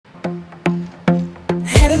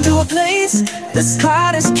Heading to a place that's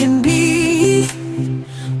hot as can be,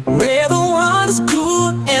 where the water's cool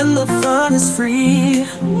and the fun is free.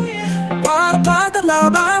 Waterpark, the Lara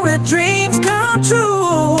Barut, where dreams come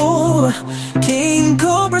true. King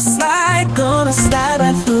Cobra slide, gonna slide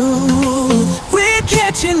right through. We're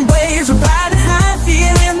catching waves, we're riding high,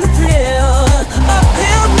 feeling the thrill.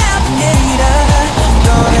 Uphill navigator,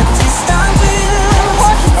 gonna taste our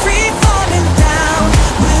wheels. Free falling down,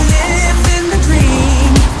 we're living the dream.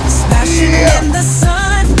 Splashing in the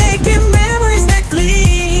sun, making memories that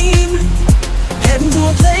gleam. Heading to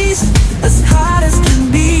a place as hot as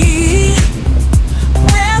can be,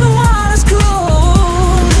 where the water's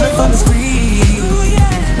cool, the fun is free.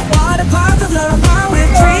 Waterpark, the Lara Barut, where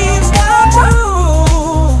dreams come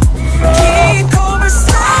true. King Cobra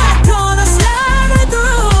slide, gonna slide right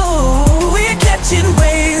through. We're catching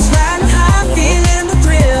waves, riding high, feeling the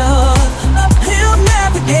thrill. Uphill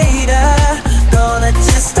navigator, gonna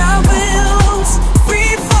test our wills.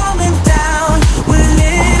 Free falling down, we're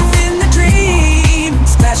living the dream.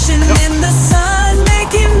 Splashing in the sun,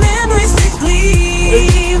 making memories that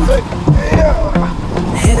gleam.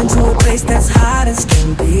 Heading to a place that's hot as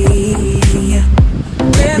can be,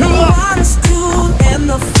 where the water's cool and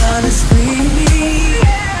the fun is free.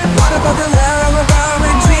 Waterpark, the Lara